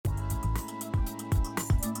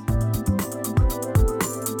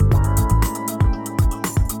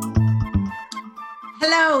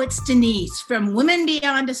it's Denise from Women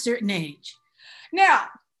Beyond a Certain Age. Now,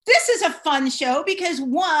 this is a fun show because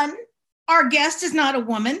one, our guest is not a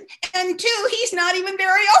woman, and two, he's not even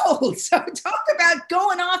very old. So talk about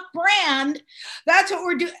going off brand. That's what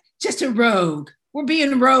we're doing. Just a rogue. We're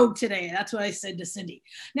being rogue today. That's what I said to Cindy.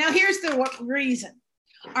 Now, here's the reason.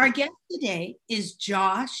 Our guest today is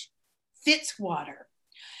Josh Fitzwater.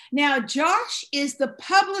 Now, Josh is the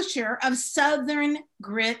publisher of Southern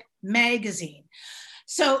Grit magazine.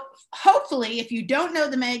 So hopefully, if you don't know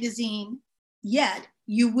the magazine yet,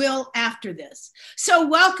 you will after this. So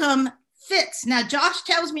welcome, Fitz. Now, Josh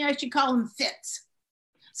tells me I should call him Fitz.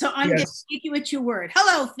 So I'm going to take you at your word.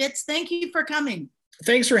 Hello, Fitz. Thank you for coming.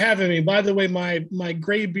 Thanks for having me. By the way, my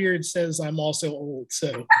gray beard says I'm also old.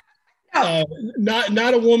 So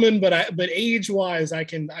not a woman, but age-wise, I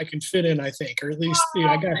can fit in, I think, or at least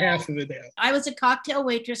I got half of it now. I was a cocktail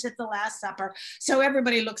waitress at the Last Supper, so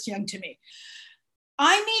everybody looks young to me.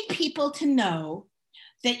 I need people to know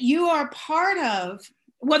that you are part of,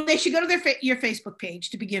 well, they should go to your Facebook page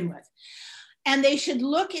to begin with. And they should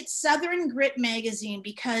look at Southern Grit magazine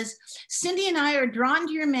because Cindy and I are drawn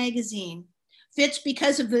to your magazine, Fitz,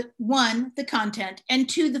 because of the content, and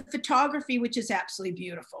two, the photography, which is absolutely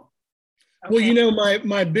beautiful. Okay. Well, you know,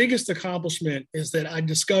 my biggest accomplishment is that I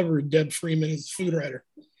discovered Deb Freeman as a food writer.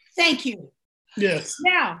 Thank you. Yes.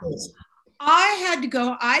 Now, yes.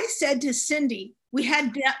 I said to Cindy, we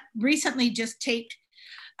had Deb recently just taped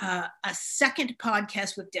a second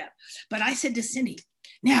podcast with Deb, but I said to Cindy,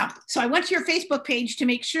 now, so I went to your Facebook page to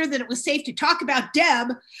make sure that it was safe to talk about Deb,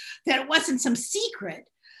 that it wasn't some secret,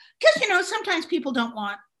 because, you know, sometimes people don't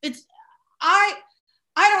want, I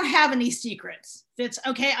don't have any secrets. It's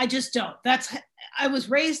okay. I just don't. I was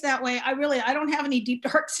raised that way. I don't have any deep,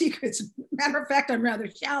 dark secrets. Matter of fact, I'm rather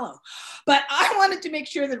shallow, but I wanted to make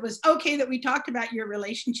sure that it was okay that we talked about your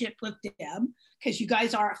relationship with Deb, because you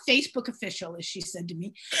guys are a Facebook official, as she said to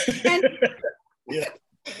me. And yeah.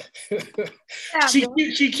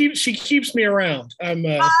 She keeps me around.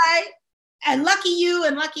 And lucky you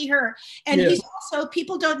and lucky her. And he's also,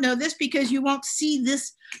 people don't know this because you won't see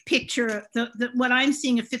this picture, what I'm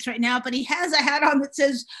seeing of Fitz right now, but he has a hat on that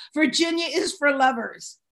says, Virginia is for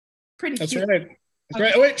lovers. Pretty That's cute. Right. That's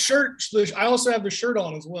right. Oh, wait, shirt. I also have the shirt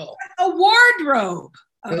on as well. A wardrobe.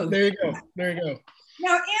 There you go. There you go.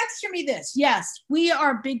 Now, answer me this. Yes, we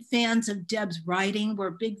are big fans of Deb's writing. We're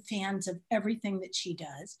big fans of everything that she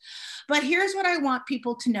does. But here's what I want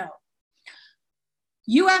people to know.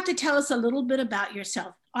 You have to tell us a little bit about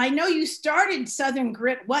yourself. I know you started Southern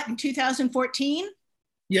Grit, in 2014?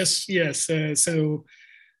 Yes. So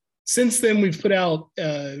since then, we've put out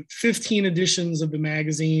 15 editions of the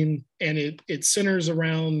magazine, and it centers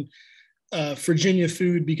around Virginia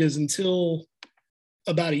food, because until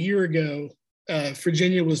about a year ago,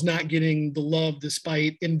 Virginia was not getting the love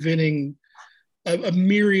despite inventing a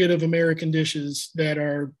myriad of American dishes that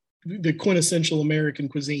are the quintessential American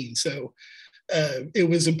cuisine. So it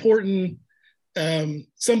was important.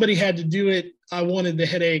 Somebody had to do it. I wanted the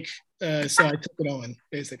headache, so I took it on,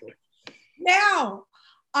 basically. Now,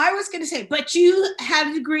 I was going to say, but you had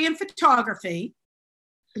a degree in photography.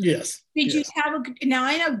 Yes. Did you have now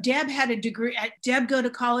I know Deb had a degree. Deb go to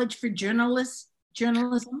college for journalism?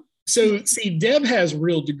 So see, Deb has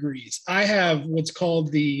real degrees. I have what's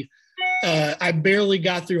called I barely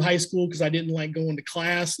got through high school because I didn't like going to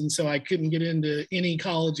class. And so I couldn't get into any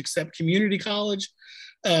college except community college.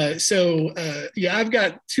 I've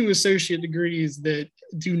got 2 associate degrees that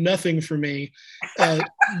do nothing for me.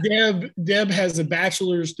 Deb has a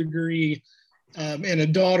bachelor's degree and a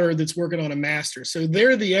daughter that's working on a master's. So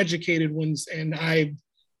they're the educated ones. And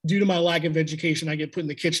due to my lack of education, I get put in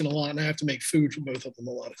the kitchen a lot, and I have to make food for both of them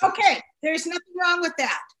a lot of times. Okay, there's nothing wrong with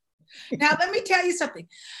that. Now, let me tell you something.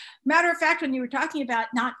 Matter of fact, when you were talking about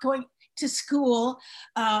not going to school,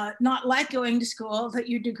 not like going to school, that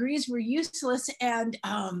your degrees were useless and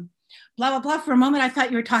blah, blah, blah. For a moment, I thought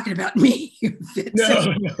you were talking about me. No.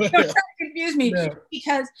 Don't try to confuse me. No.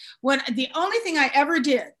 Because the only thing I ever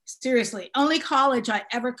did, seriously, only college I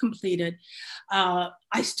ever completed, I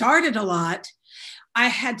started a lot. I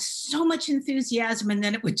had so much enthusiasm, and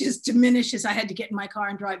then it would just diminish as I had to get in my car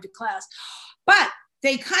and drive to class. But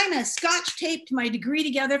they kind of scotch taped my degree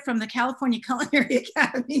together from the California Culinary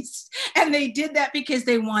Academies. And they did that because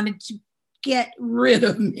they wanted to get rid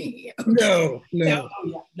of me. No.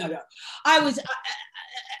 I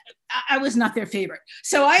was not their favorite.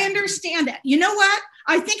 So I understand that. You know what?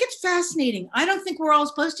 I think it's fascinating. I don't think we're all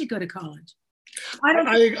supposed to go to college.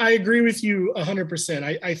 I agree with you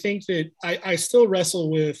 100%. I think that I still wrestle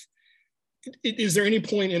with, is there any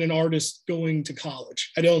point in an artist going to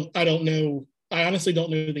college? I don't know. I honestly don't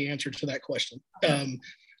know the answer to that question.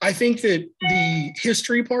 I think that the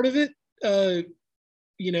history part of it,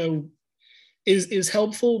 you know, is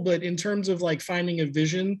helpful, but in terms of like finding a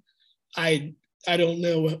vision, I don't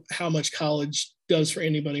know how much college does for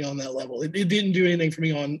anybody on that level. It didn't do anything for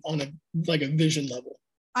me on a like a vision level.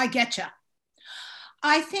 I get you.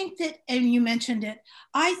 I think that, and you mentioned it,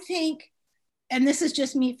 I think, and this is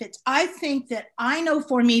just me, Fitz, I think that I know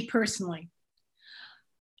for me personally,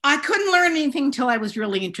 I couldn't learn anything until I was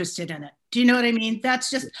really interested in it. Do you know what I mean? That's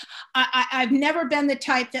just, I've never been the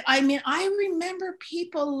type that, I mean, I remember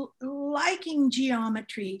people liking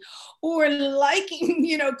geometry or liking,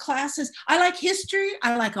 you know, classes. I like history.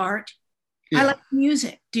 I like art. Yeah. I like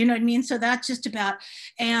music. Do you know what I mean? So that's just about,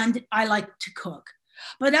 and I like to cook.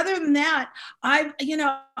 But other than that, my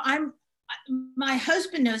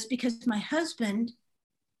husband knows, because my husband,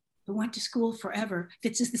 who went to school forever,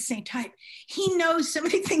 Fitz is the same type. He knows so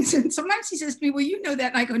many things. And sometimes he says to me, well, you know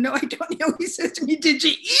that. And I go, no, I don't know. He says to me, did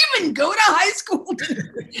you even go to high school?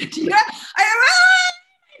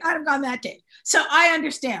 I've gone that day. So I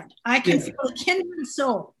understand. I can feel a kindred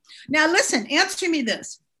soul. Now, listen, answer me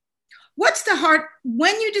this. What's the heart,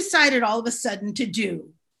 when you decided all of a sudden to do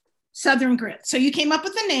Southern Grit? So you came up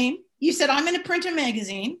with a name. You said, I'm going to print a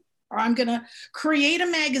magazine, or I'm going to create a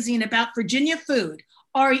magazine about Virginia food.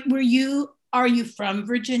 Are you from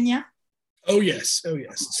Virginia? Oh yes.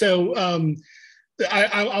 So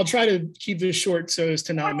I'll try to keep this short so as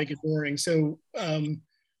to not make it boring. So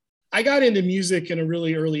I got into music in a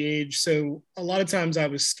really early age. So a lot of times I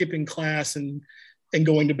was skipping class and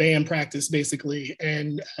going to band practice basically.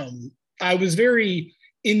 And I was very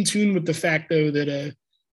in tune with the fact though that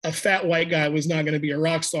a fat white guy was not going to be a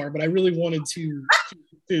rock star, but I really wanted to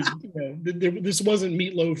this wasn't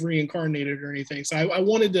Meatloaf reincarnated or anything. So I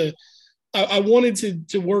wanted to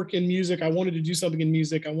work in music. I wanted to do something in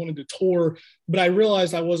music. I wanted to tour, but I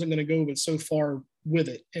realized I wasn't going to go but so far with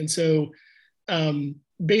it. And so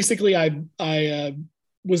basically I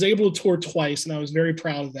was able to tour twice, and I was very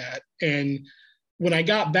proud of that. And when I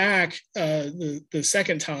got back the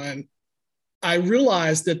second time, I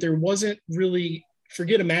realized that there wasn't really,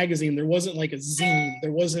 forget a magazine, there wasn't like a zine.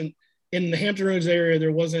 There wasn't, in the Hampton Roads area,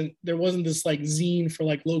 there wasn't this like zine for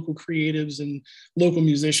like local creatives and local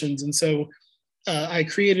musicians. And so I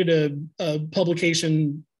created a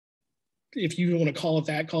publication, if you want to call it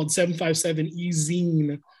that, called 757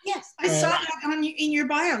 E-Zine. Yes, I saw that in your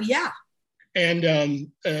bio. Yeah.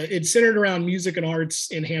 And it's centered around music and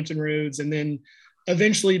arts in Hampton Roads. And then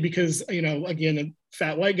eventually, because, you know, again, a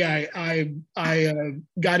fat white guy, I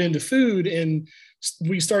got into food, and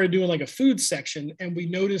we started doing like a food section, and we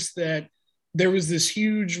noticed that there was this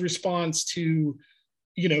huge response to,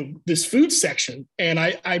 you know, this food section. And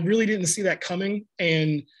I really didn't see that coming.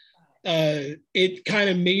 And it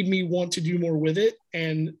kind of made me want to do more with it.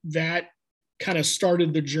 And that kind of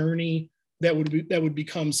started the journey that would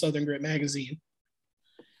become Southern Grit Magazine.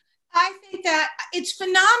 I think that it's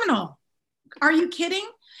phenomenal. Are you kidding?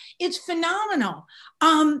 It's phenomenal.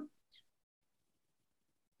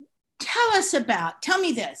 Tell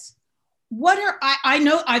me this. I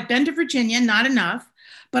know I've been to Virginia, not enough,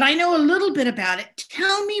 but I know a little bit about it.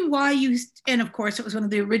 Tell me why and of course it was one of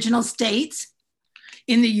the original states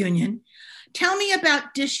in the Union. Tell me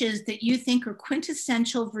about dishes that you think are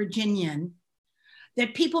quintessential Virginian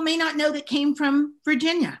that people may not know that came from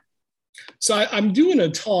Virginia. So I'm doing a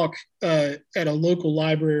talk at a local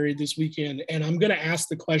library this weekend, and I'm going to ask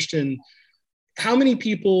the question, how many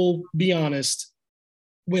people, be honest,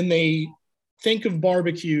 when they think of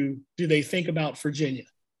barbecue, do they think about Virginia?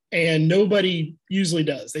 And nobody usually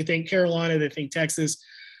does. They think Carolina, they think Texas,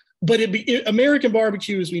 but American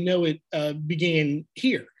barbecue as we know it began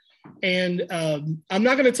here. And I'm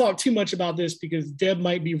not going to talk too much about this because Deb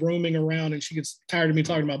might be roaming around and she gets tired of me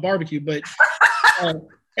talking about barbecue, but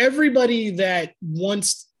everybody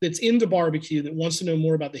that's into barbecue, that wants to know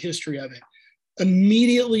more about the history of it,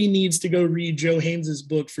 immediately needs to go read Joe Haynes's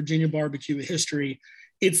book, Virginia Barbecue: A History.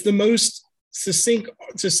 It's the most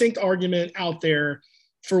succinct argument out there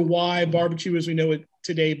for why barbecue as we know it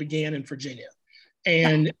today began in Virginia.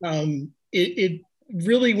 And it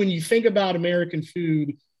really, when you think about American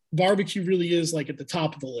food, barbecue really is like at the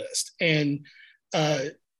top of the list. And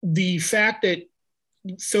the fact that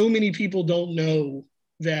so many people don't know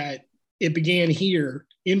that it began here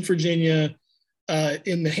in Virginia,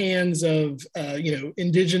 in the hands of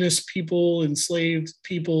indigenous people, enslaved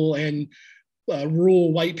people, and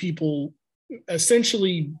rural white people,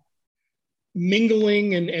 essentially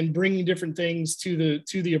mingling and bringing different things to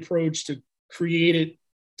the approach to create it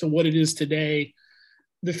to what it is today.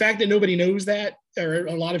 The fact that nobody knows that, or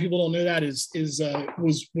a lot of people don't know that,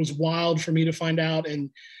 was wild for me to find out.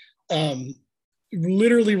 And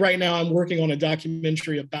literally right now I'm working on a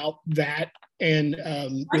documentary about that, and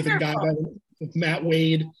with a guy with Matt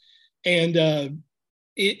Wade, and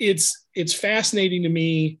it's fascinating to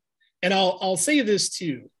me. And I'll say this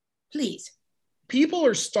too. Please. People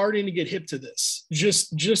are starting to get hip to this,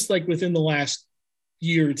 just like within the last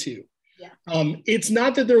year or two. Yeah. It's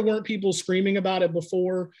not that there weren't people screaming about it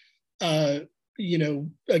before. Again,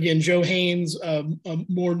 Joe Haynes, a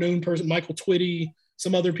more known person, Michael Twitty,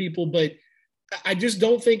 some other people, but I just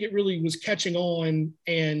don't think it really was catching on.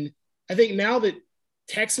 And I think now that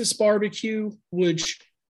Texas barbecue, which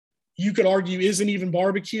you could argue isn't even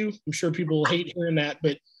barbecue, I'm sure people hate hearing that,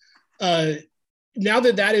 but now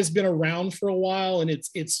that has been around for a while and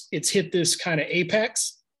it's hit this kind of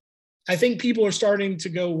apex, I think people are starting to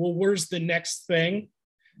go, well, where's the next thing?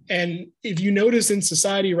 And if you notice in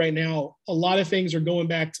society right now, a lot of things are going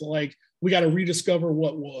back to like, we got to rediscover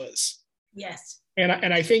what was. Yes. And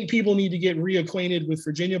I think people need to get reacquainted with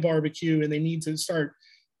Virginia barbecue, and they need to start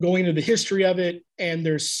going into the history of it. And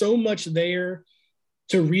there's so much there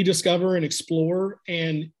to rediscover and explore.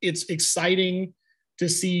 And it's exciting to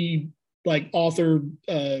see like author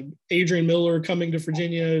Adrian Miller coming to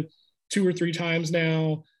Virginia 2 or 3 times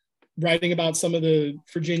now, writing about some of the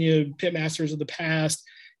Virginia pitmasters of the past.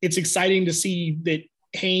 It's exciting to see that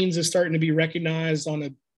Haynes is starting to be recognized on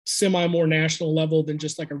a semi more national level than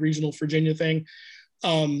just like a regional Virginia thing.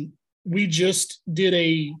 We just did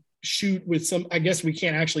a shoot with some, I guess we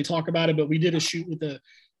can't actually talk about it, but we did a shoot with a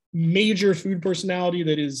major food personality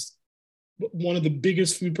that is one of the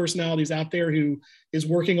biggest food personalities out there, who is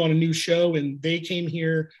working on a new show, and they came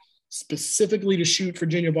here specifically to shoot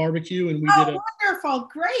Virginia barbecue. And we did wonderful.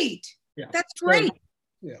 Great. Yeah. That's great.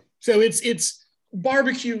 So it's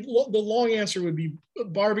barbecue. The long answer would be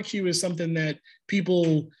barbecue is something that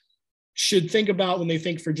people should think about when they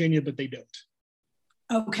think Virginia, but they don't.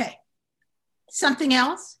 Okay. Something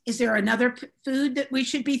else? Is there another food that we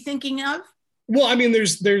should be thinking of? Well, I mean,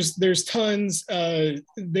 there's tons.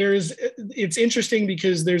 It's interesting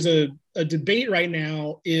because there's a debate right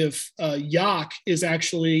now if yak is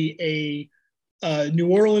actually a New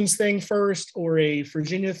Orleans thing first or a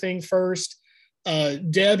Virginia thing first.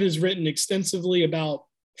 Deb has written extensively about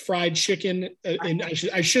fried chicken, and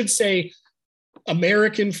I should say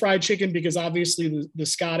American fried chicken, because obviously the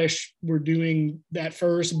Scottish were doing that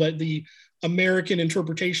first, but the American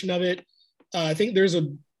interpretation of it, I think there's a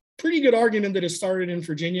pretty good argument that it started in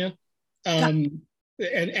Virginia. And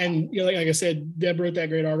like I said, Deb wrote that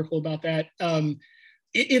great article about that.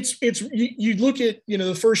 You look at,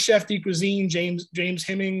 the first chef de cuisine, James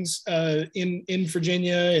Hemings, in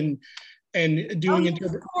Virginia, and doing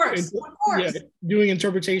doing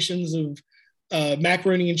interpretations of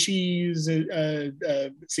macaroni and cheese, I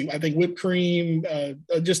think whipped cream,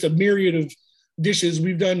 just a myriad of dishes.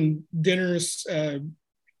 We've done dinners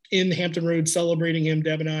in Hampton Roads celebrating him,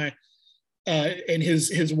 Deb and I, and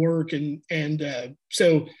his work. And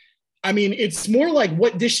so, I mean, it's more like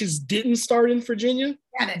what dishes didn't start in Virginia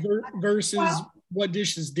versus what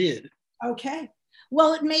dishes did. Okay.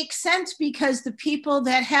 Well, it makes sense because the people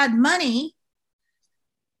that had money,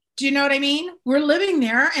 do you know what I mean? We're living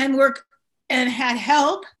there and had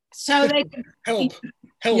help. So they could help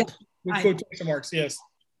yeah, with quotation marks. Yes.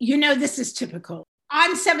 This is typical.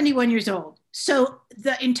 I'm 71 years old. So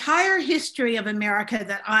the entire history of America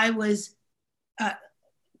that I was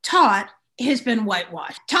taught has been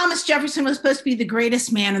whitewashed. Thomas Jefferson was supposed to be the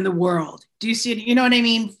greatest man in the world. Do you see it? You know what I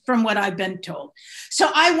mean? From what I've been told. So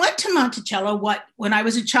I went to Monticello when I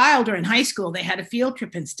was a child or in high school. They had a field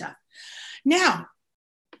trip and stuff. Now,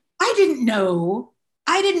 I didn't know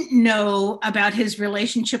about his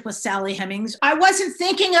relationship with Sally Hemings. I wasn't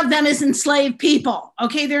thinking of them as enslaved people.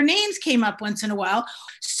 Okay, their names came up once in a while.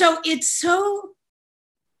 So it's so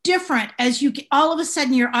different as you all of a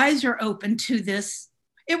sudden your eyes are open to this.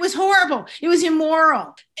 It was horrible. It was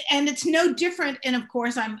immoral. And it's no different. And of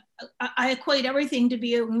course, I equate everything to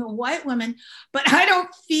being a white woman, but I don't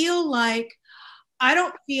feel like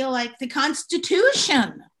the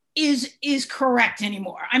Constitution is correct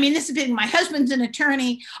anymore. I mean, this has been, my husband's an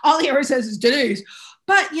attorney. All he ever says is Denise.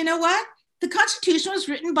 But you know what? The Constitution was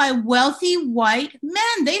written by wealthy white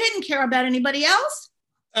men. They didn't care about anybody else.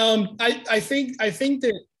 I think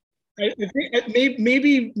that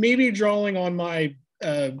maybe drawing on my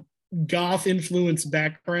goth influence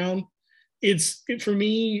background, for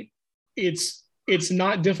me, it's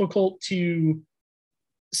not difficult to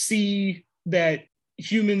see that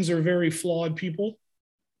humans are very flawed people.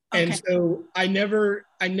 Okay. And so I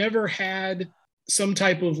never had some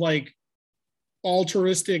type of like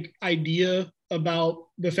altruistic idea about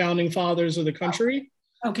the founding fathers of the country.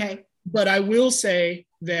 Okay. But I will say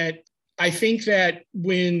that I think that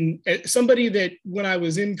when somebody that when I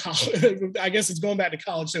was in college, I guess it's going back to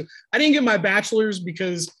college. So I didn't get my bachelor's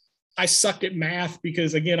because I sucked at math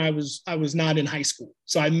because again, I was not in high school.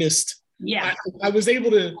 So I missed, I was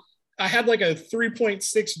able to, I had like a 3.6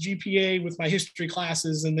 GPA with my history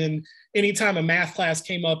classes. And then anytime a math class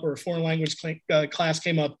came up or a foreign language class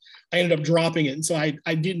came up, I ended up dropping it. And so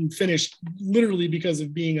I didn't finish literally because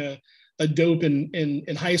of being a dope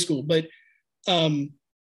in high school. But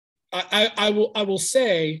I will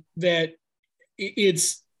say that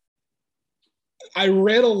I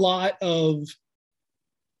read a lot of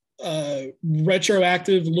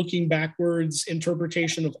retroactive looking backwards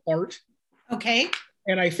interpretation of art. Okay.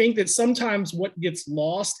 And I think that sometimes what gets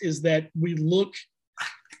lost is that we look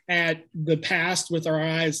at the past with our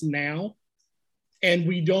eyes now, and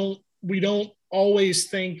we don't always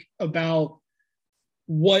think about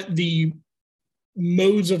what the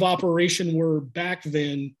modes of operation were back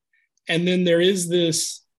then. And then there is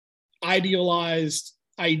this idealized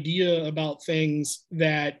idea about things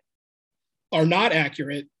that are not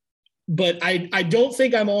accurate. But I don't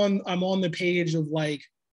think I'm on the page of like,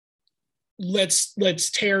 let's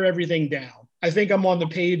tear everything down. I think I'm on the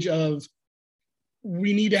page of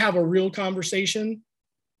we need to have a real conversation.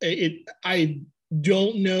 I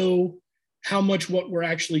don't know how much what we're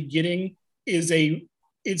actually getting is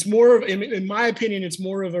it's more of, in my opinion, it's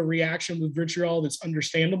more of a reaction with vitriol that's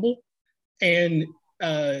understandable. And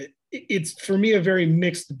it's for me a very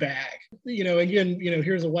mixed bag. Again,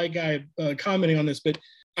 here's a white guy commenting on this, but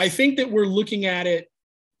I think that we're looking at it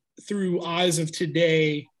through eyes of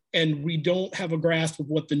today, and we don't have a grasp of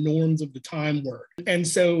what the norms of the time were. And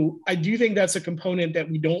so I do think that's a component that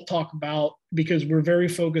we don't talk about because we're very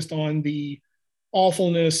focused on the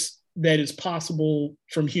awfulness that is possible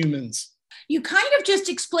from humans. You kind of just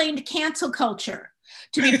explained cancel culture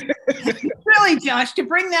to me. Really, Josh, to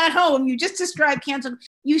bring that home, you just described cancel.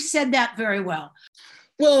 You said that very well.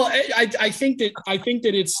 Well, I think that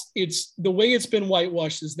it's the way it's been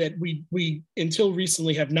whitewashed is that we until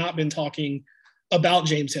recently have not been talking about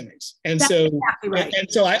James Hemings, and that's so exactly right.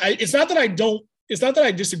 And so it's not that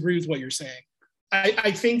I disagree with what you're saying.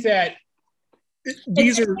 I think that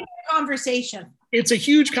these are a conversation. It's a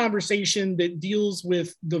huge conversation that deals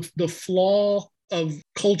with the flaw of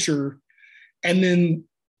culture, and then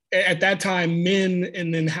at that time men,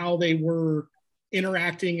 and then how they were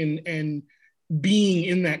interacting and being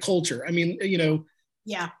in that culture. I mean,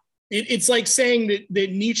 yeah, it's like saying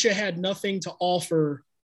that Nietzsche had nothing to offer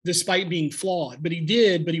despite being flawed, but he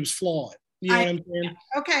did, but he was flawed. You know what I'm saying?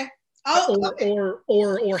 Okay.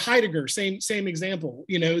 Or Heidegger, same example.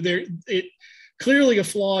 Clearly a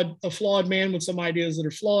flawed man with some ideas that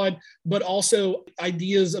are flawed, but also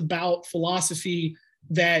ideas about philosophy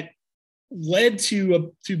that led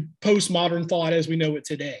to postmodern thought as we know it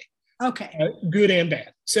today. Okay. Good and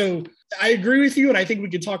bad. So I agree with you, and I think we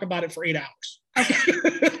could talk about it for 8 hours. Okay.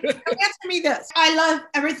 Answer me this. I love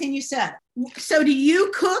everything you said. So do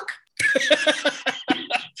you cook?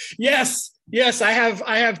 Yes. I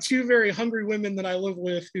have 2 very hungry women that I live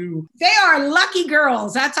with who... They are lucky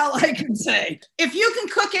girls. That's all I can say. If you can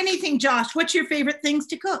cook anything, Josh, what's your favorite things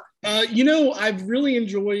to cook? I've really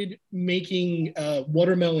enjoyed making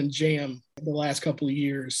watermelon jam the last couple of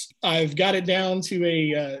years. I've got it down to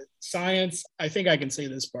a science. I think I can say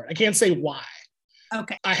this part. I can't say why.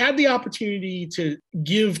 Okay. I had the opportunity to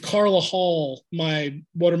give Carla Hall my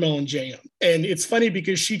watermelon jam. And it's funny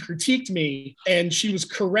because she critiqued me and she was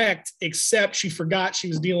correct, except she forgot she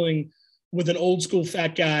was dealing with an old school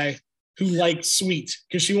fat guy who liked sweet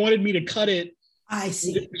because she wanted me to cut it I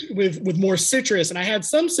see. with more citrus. And I had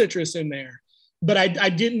some citrus in there, but I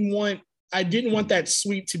didn't want that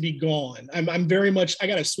sweet to be gone. I'm very much, I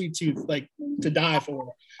got a sweet tooth, like to die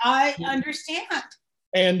for. I understand.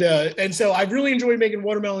 And so I've really enjoyed making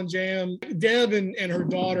watermelon jam. Deb and her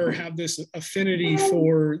daughter have this affinity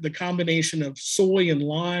for the combination of soy and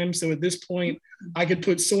lime. So at this point, I could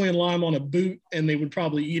put soy and lime on a boot and they would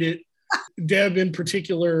probably eat it. Deb in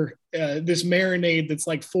particular, this marinade that's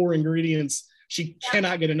like 4 ingredients, she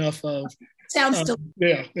cannot get enough of. Sounds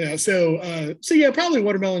delicious. Yeah. So yeah, probably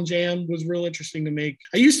watermelon jam was real interesting to make.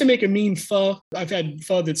 I used to make a mean pho. I've had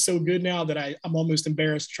pho that's so good now that I'm almost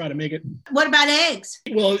embarrassed to try to make it. What about eggs?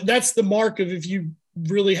 Well, that's the mark of if you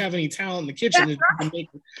really have any talent in the kitchen. That's right.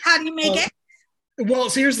 How do you make it? Well,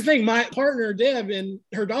 so here's the thing. My partner, Deb, and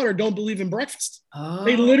her daughter don't believe in breakfast. Oh.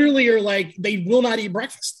 They literally are like, they will not eat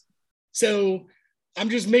breakfast. So I'm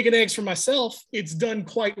just making eggs for myself. It's done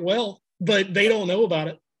quite well, but they don't know about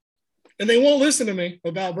it. And they won't listen to me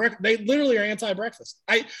about breakfast. They literally are anti-breakfast.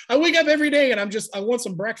 I wake up every day and I want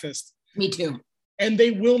some breakfast. Me too. And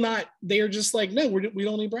they will not, they are just like, no, we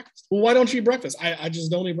don't eat breakfast. Well, why don't you eat breakfast? I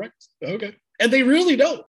just don't eat breakfast. Okay. And they really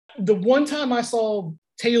don't. The one time I saw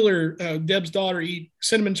Taylor, Deb's daughter, eat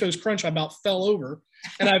Cinnamon Toast Crunch, I about fell over.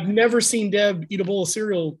 And I've never seen Deb eat a bowl of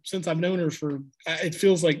cereal since I've known her for, it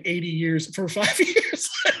feels like 80 years, for 5 years,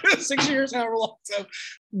 6 years, however long. So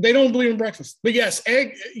they don't believe in breakfast. But yes,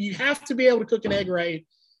 egg, you have to be able to cook an egg right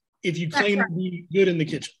if you claim to be good in the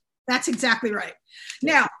kitchen. That's exactly right.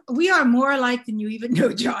 Now, we are more alike than you even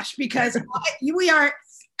know, Josh, because we are,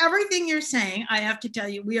 everything you're saying, I have to tell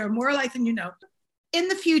you, we are more alike than you know. In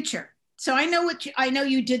the future, so I know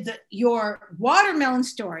you did your watermelon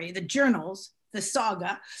story, the journals, the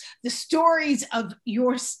saga, the stories of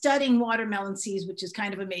your studying watermelon seeds, which is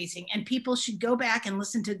kind of amazing. And people should go back and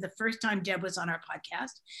listen to the first time Deb was on our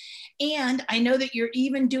podcast. And I know that you're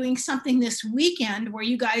even doing something this weekend where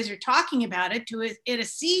you guys are talking about it at a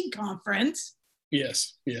seed conference.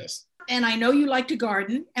 Yes, yes. And I know you like to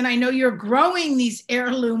garden, and I know you're growing these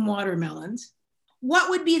heirloom watermelons. What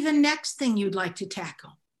would be the next thing you'd like to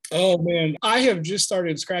tackle? Oh man, I have just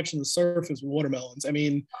started scratching the surface with watermelons. I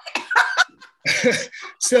mean,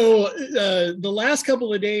 so the last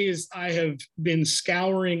couple of days I have been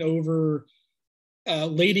scouring over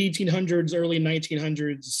late 1800s, early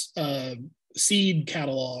 1900s seed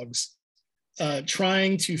catalogs,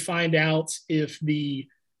 trying to find out if the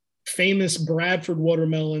famous Bradford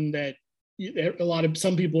watermelon that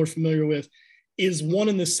some people are familiar with is one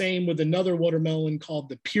and the same with another watermelon called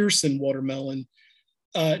the Pearson watermelon.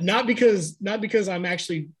 Not because I'm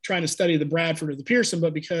actually trying to study the Bradford or the Pearson,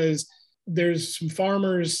 but because there's some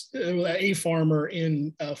farmers, a farmer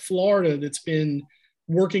in Florida that's been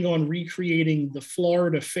working on recreating the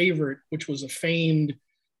Florida Favorite, which was a famed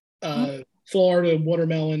Florida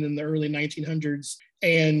watermelon in the early 1900s.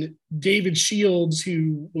 And David Shields,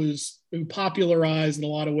 who popularized in a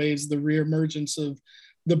lot of ways the reemergence of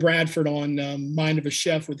the Bradford on Mind of a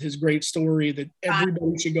Chef with his great story that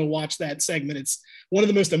everybody should go watch that segment. It's one of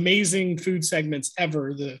the most amazing food segments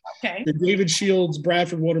ever, the David Shields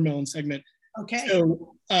Bradford watermelon segment. Okay.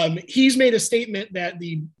 So he's made a statement that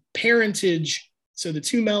the parentage, so the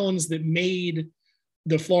two melons that made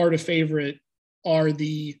the Florida Favorite are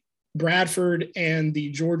the Bradford and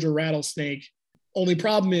the Georgia Rattlesnake. Only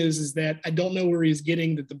problem is that I don't know where he's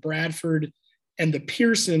getting that the Bradford and the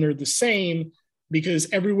Pearson are the same,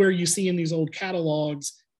 because everywhere you see in these old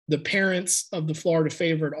catalogs, the parents of the Florida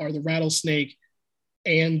Favorite are the Rattlesnake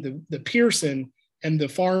and the Pearson, and the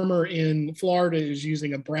farmer in Florida is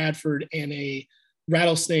using a Bradford and a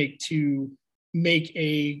Rattlesnake to make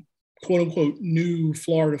a quote unquote new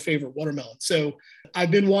Florida Favorite watermelon. So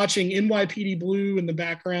I've been watching NYPD Blue in the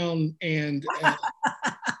background and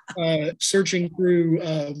searching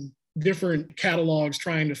through different catalogs,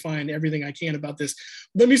 trying to find everything I can about this.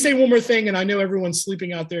 Let me say one more thing, and I know everyone's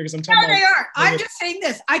sleeping out there because I'm talking about. They are. I'm just saying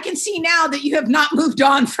this. I can see now that you have not moved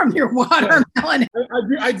on from your watermelon.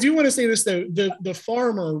 I do want to say this though. The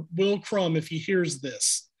farmer, Will Crum, if he hears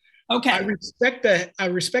this, okay, I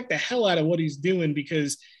respect the hell out of what he's doing,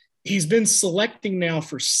 because he's been selecting now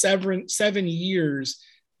for 7 years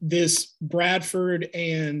this Bradford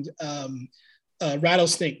and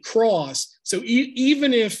Rattlesnake cross. So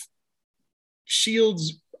even if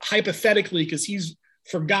Shields, hypothetically, because he's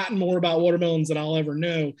forgotten more about watermelons than I'll ever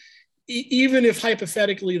know, even if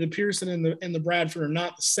hypothetically the Pearson and the Bradford are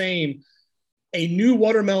not the same, a new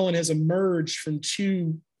watermelon has emerged from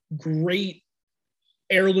two great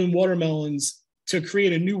heirloom watermelons to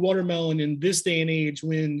create a new watermelon in this day and age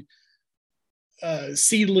when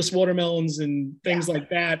seedless watermelons and things like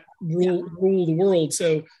that rule the world.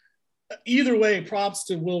 So either way, props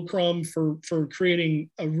to Will Crum for creating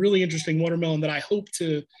a really interesting watermelon that I hope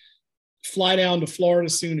to fly down to Florida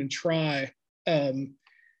soon and try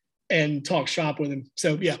and talk shop with him.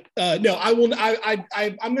 So yeah, no, I will.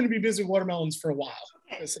 I'm going to be busy with watermelons for a while.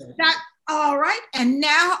 Okay. So. All right, and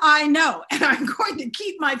now I know, and I'm going to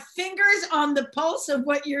keep my fingers on the pulse of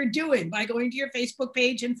what you're doing by going to your Facebook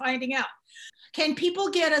page and finding out. Can people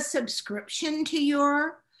get a subscription to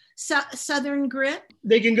your Southern Grit?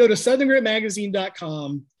 They can go to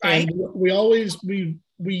southerngritmagazine.com. Right. And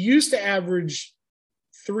we used to average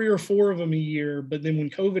 3 or 4 of them a year, but then when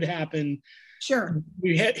COVID happened, sure,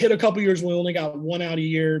 we hit a couple years when we only got 1 out a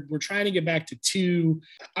year. We're trying to get back to 2.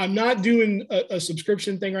 I'm not doing a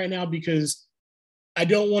subscription thing right now because I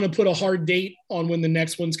don't want to put a hard date on when the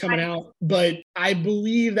next one's coming out, but I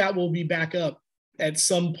believe that will be back up at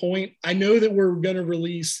some point. I know that we're going to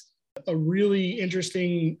release a really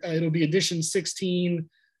interesting, it'll be edition 16,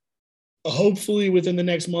 hopefully within the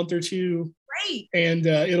next month or 2. Great. And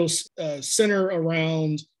it'll center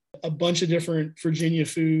around a bunch of different Virginia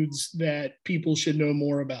foods that people should know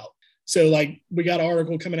more about. So like we got an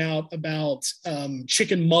article coming out about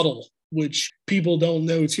chicken muddle, which people don't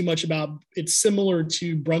know too much about. It's similar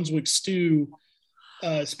to Brunswick stew.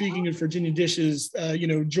 Speaking of Virginia dishes,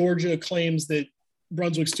 Georgia claims that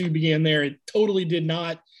Brunswick stew began there. It totally did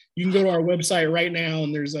not. You can go to our website right now,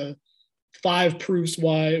 and there's 5 proofs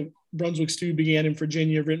why Brunswick stew began in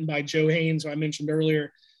Virginia, written by Joe Haynes, who I mentioned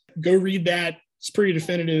earlier. Go read that. It's pretty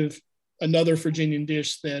definitive. Another Virginian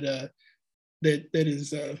dish that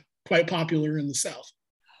is quite popular in the South.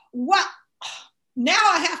 Well, now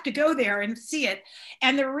I have to go there and see it.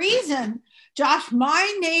 And the reason, Josh,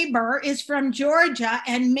 my neighbor is from Georgia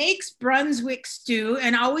and makes Brunswick stew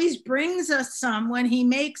and always brings us some when he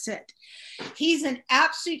makes it. He's an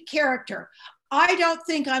absolute character. I don't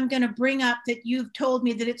think I'm going to bring up that you've told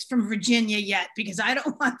me that it's from Virginia yet, because I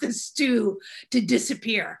don't want the stew to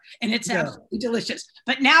disappear, and it's absolutely delicious.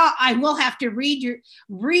 But now I will have to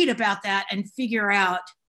read about that and figure out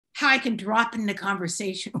how I can drop in the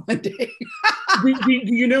conversation one day. do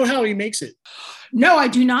you know how he makes it? No, I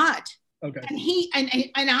do not. Okay.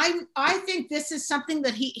 And I think this is something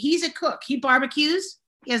that he's a cook. He barbecues.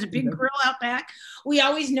 He has a big grill out back. We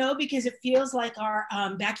always know because it feels like our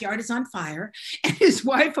backyard is on fire. And his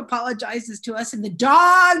wife apologizes to us, and the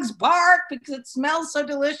dogs bark because it smells so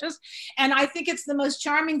delicious. And I think it's the most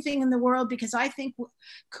charming thing in the world, because I think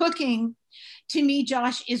cooking, to me,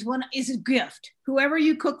 Josh, is a gift. Whoever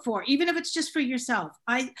you cook for, even if it's just for yourself.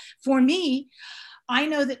 For me, I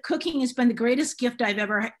know that cooking has been the greatest gift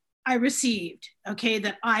I received. Okay,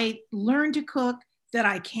 that I learned to cook, that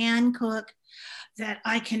I can cook, that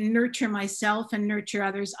I can nurture myself and nurture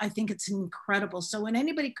others. I think it's incredible. So when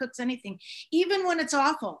anybody cooks anything, even when it's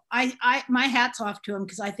awful, my hat's off to them,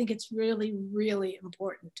 because I think it's really, really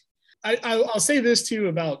important. I'll say this too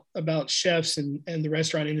about chefs and the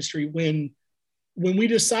restaurant industry. When we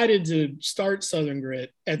decided to start Southern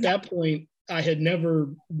Grit, at that point, I had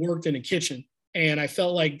never worked in a kitchen, and I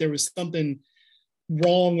felt like there was something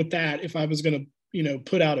wrong with that if I was going to,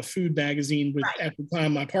 put out a food magazine with, at the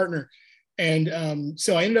time, my partner. And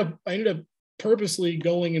so I ended up purposely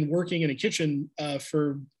going and working in a kitchen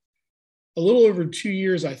for a little over 2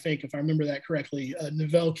 years, I think, if I remember that correctly,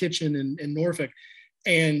 Novell Kitchen in Norfolk.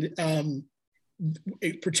 And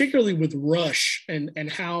particularly with rush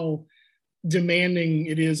and how demanding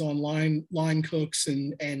it is on line cooks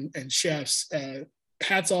and chefs,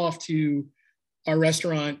 hats off to our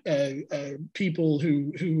restaurant people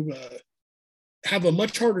who have a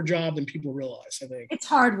much harder job than people realize, I think. It's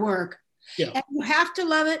hard work. Yeah. And you have to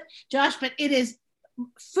love it, Josh, but it is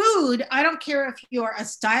food. I don't care if you're a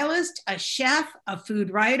stylist, a chef, a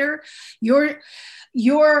food writer,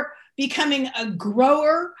 you're becoming a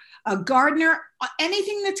grower, a gardener.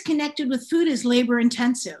 Anything that's connected with food is labor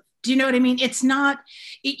intensive. Do you know what I mean? It's not,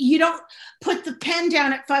 you don't put the pen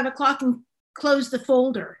down at 5 o'clock and close the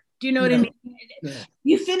folder. Do you know what I mean? No.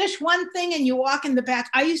 You finish one thing and you walk in the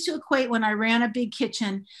back. I used to equate, when I ran a big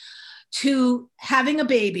kitchen, to having a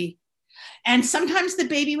baby. And sometimes the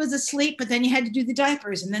baby was asleep, but then you had to do the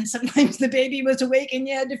diapers. And then sometimes the baby was awake and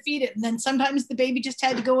you had to feed it. And then sometimes the baby just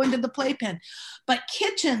had to go into the playpen. But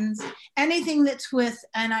kitchens, anything that's with,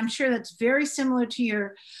 and I'm sure that's very similar to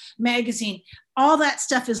your magazine, all that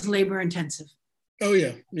stuff is labor intensive. Oh,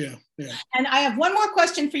 yeah. And I have one more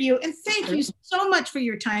question for you. And thank you so much for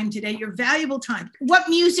your time today, your valuable time. What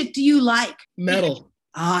music do you like? Metal.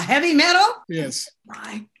 Heavy metal? Yes.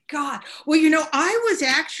 My God. Well, I was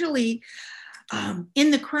actually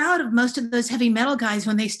in the crowd of most of those heavy metal guys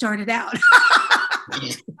when they started out.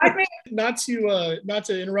 I mean, not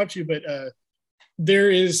to interrupt you, but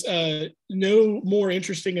there is no more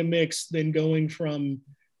interesting a mix than going from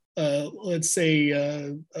let's say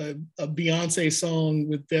a Beyonce song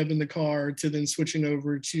with Deb in the car to then switching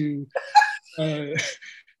over to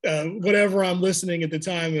whatever I'm listening at the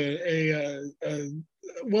time.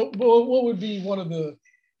 What would be one of the?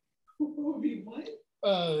 What would be what?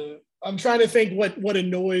 I'm trying to think what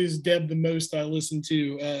annoys Deb the most I listen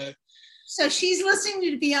to. So she's listening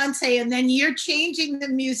to Beyonce, and then you're changing the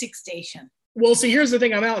music station. Well, see, here's the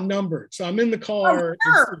thing. I'm outnumbered, so I'm in the car.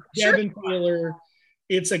 Oh, sure. Deb and Taylor.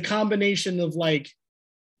 It's a combination of like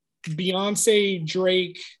Beyonce,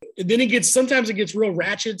 Drake. And then sometimes it gets real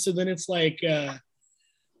ratchet. So then it's like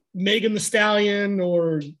Megan Thee Stallion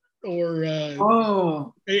or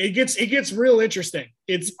it gets real interesting.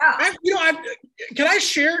 It's can I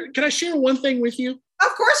share one thing with you?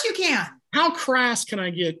 Of course you can. How crass can I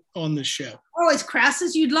get on this show? Oh, as crass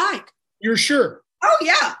as you'd like. You're sure? Oh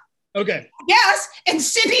yeah. Okay. Yes. And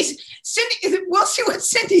Cindy, we'll see what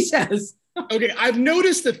Cindy says. Okay, I've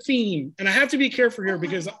noticed a theme, and I have to be careful here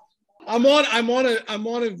because I'm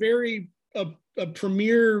on a very a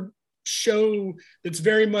premiere show that's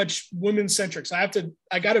very much women centric. So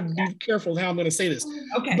I got to be careful how I'm going to say this.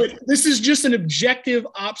 Okay. But this is just an objective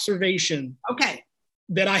observation. Okay.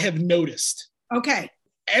 That I have noticed. Okay.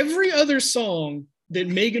 Every other song that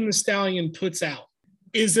Megan Thee Stallion puts out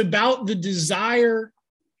is about the desire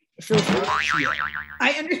for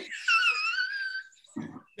I understand.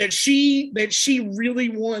 that she really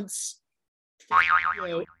wants. You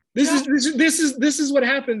know, this is what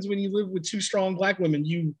happens when you live with two strong Black women.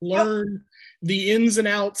 You learn the ins and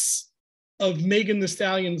outs of Megan Thee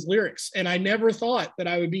Stallion's lyrics, and I never thought that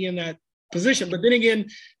I would be in that position. But then again,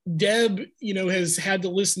 Deb, has had to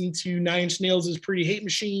listen to Nine Inch Nails' Pretty Hate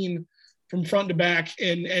Machine from front to back,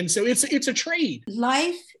 and so it's a trade.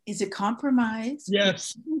 Life is a compromise.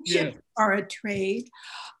 Yes, Relationships are a trade.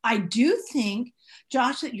 I do think,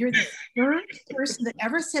 Josh, that you're the third person that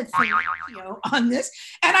ever said fellatio on this,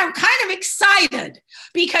 and I'm kind of excited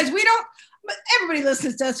because everybody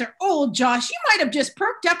listens to us are old. Josh, you might have just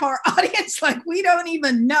perked up our audience like we don't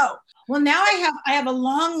even know. Well, now I have a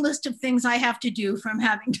long list of things I have to do from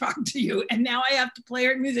having talked to you, and now I have to play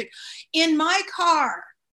your music in my car.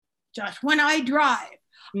 Josh, when I drive,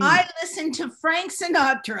 I listen to Frank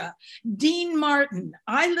Sinatra, Dean Martin.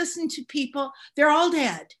 I listen to people, they're all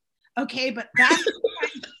dead. Okay, but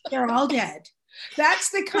they're all dead. That's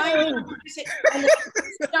the kind of music. I listen to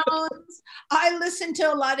Stones. I listen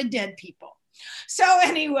to a lot of dead people. So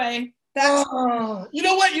anyway, that's you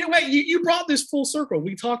know what? You brought this full circle.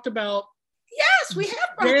 We talked about yes, we have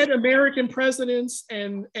dead American presidents,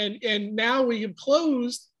 and now we have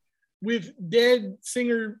closed with dead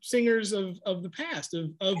singers of the past of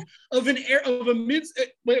a mid.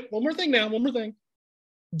 Wait, one more thing.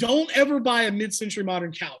 Don't ever buy a mid-century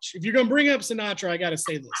modern couch. If you're gonna bring up Sinatra, I gotta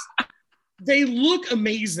say this. They look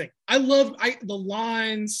amazing. I love the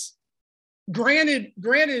lines. Granted,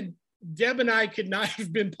 Deb and I could not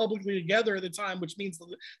have been publicly together at the time, which means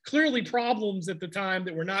clearly problems at the time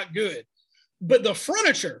that were not good. But the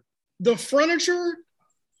furniture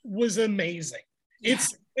was amazing. Yeah.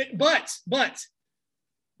 But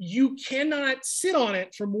you cannot sit on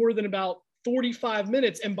it for more than about 45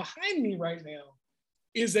 minutes. And behind me right now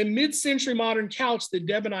is a mid-century modern couch that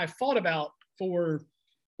Deb and I fought about for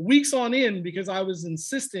weeks on end because I was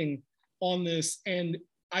insisting on this. And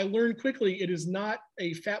I learned quickly it is not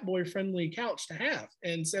a fat boy friendly couch to have.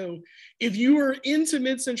 And so if you are into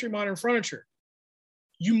mid-century modern furniture,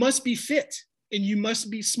 you must be fit and you must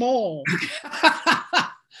be small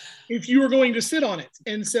if you are going to sit on it.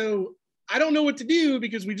 And so I don't know what to do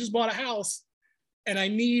because we just bought a house and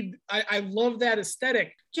I love that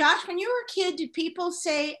aesthetic. Josh, when you were a kid, did people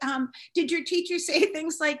say, did your teacher say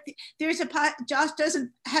things like, Josh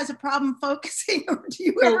has a problem focusing? Or do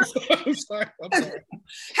you ever? I'm sorry.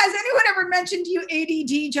 Has anyone ever mentioned to you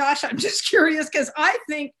ADD, Josh? I'm just curious because I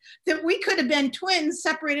think that we could have been twins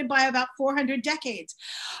separated by about 400 decades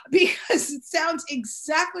because it sounds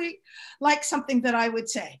exactly like something that I would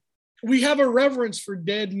say. We have a reverence for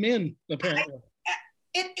dead men, apparently.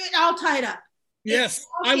 It all tied up. Yes,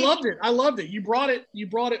 I loved it. You brought it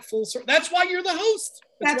full circle. That's why you're the host.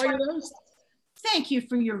 That's why you're the host. Thank you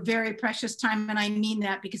for your very precious time. And I mean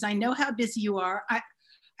that because I know how busy you are.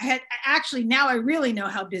 Now I really know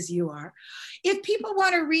how busy you are. If people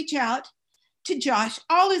want to reach out to Josh,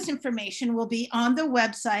 all his information will be on the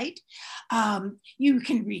website. You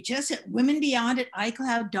can reach us at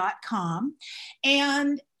womenbeyond@icloud.com.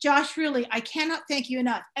 And Josh, really, I cannot thank you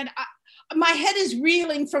enough. And my head is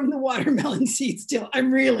reeling from the watermelon seed still.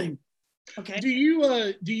 I'm reeling. Okay. Do you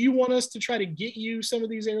want us to try to get you some of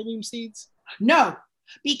these heirloom seeds? No,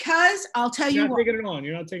 because I'll tell you what. You're not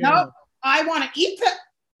taking it on. I want to eat the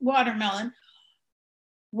watermelon.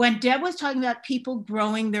 When Deb was talking about people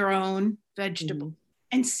growing their own vegetables,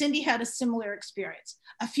 and Cindy had a similar experience.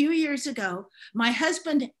 A few years ago, my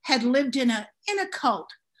husband had lived in a cult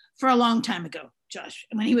for a long time ago, Josh,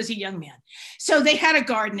 when he was a young man. So they had a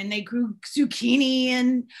garden and they grew zucchini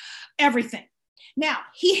and everything. Now,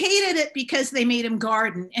 he hated it because they made him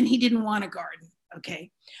garden and he didn't want a garden,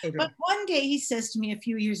 okay? But one day he says to me a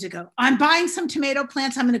few years ago, I'm buying some tomato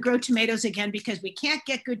plants. I'm going to grow tomatoes again because we can't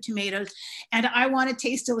get good tomatoes and I want to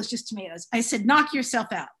taste delicious tomatoes. I said, knock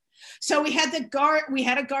yourself out. So we had a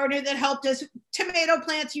gardener that helped us, tomato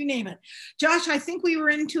plants, you name it. Josh, I think we were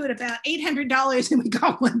into it about $800 and we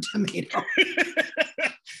got one tomato.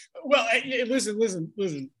 Well,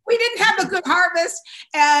 listen. We didn't have a good harvest.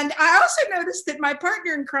 And I also noticed that my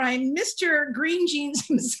partner in crime, Mr. Green Jeans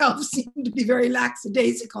himself, seemed to be very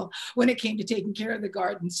lackadaisical when it came to taking care of the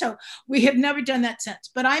garden. So we have never done that since.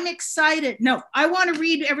 But I'm excited. No, I want to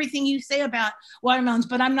read everything you say about watermelons,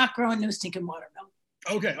 but I'm not growing no stinking watermelon.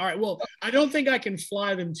 Okay, all right. Well, I don't think I can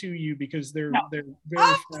fly them to you because they're very.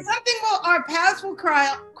 Our paths will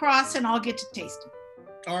cross, and I'll get to taste them.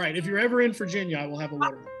 All right. If you're ever in Virginia, I will have a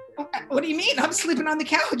watermelon. What do you mean? I'm sleeping on the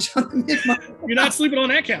couch on the mid-month. You're not sleeping on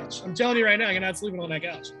that couch. I'm telling you right now, you're not sleeping on that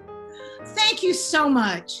couch. Thank you so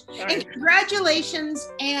much. Right. And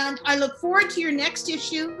congratulations. And I look forward to your next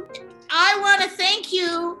issue. I want to thank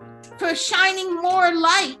you for shining more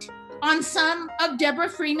light on some of Deborah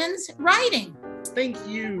Freeman's writing. Thank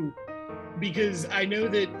you, because I know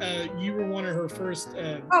that you were one of her first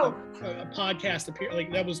podcast appear.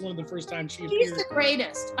 Like that was one of the first times she appeared. She's the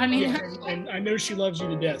greatest. I mean, and I know she loves you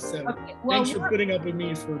to death. So thanks for putting up with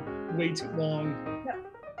me for way too long.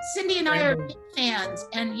 Cindy and I are big fans,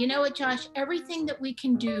 and you know what, Josh? Everything that we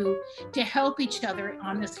can do to help each other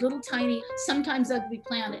on this little tiny, sometimes ugly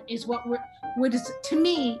planet is what to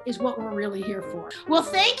me is what we're really here for. Well,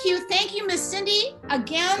 thank you, Miss Cindy.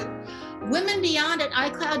 Again,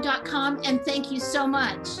 womenbeyond@icloud.com, and thank you so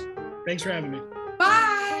much. Thanks for having me.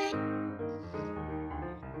 Bye.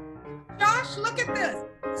 Josh, look at this.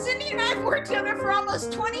 Cindy and I have worked together for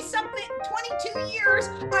almost 22 years.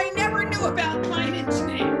 I never knew about climate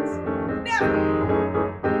change. Never.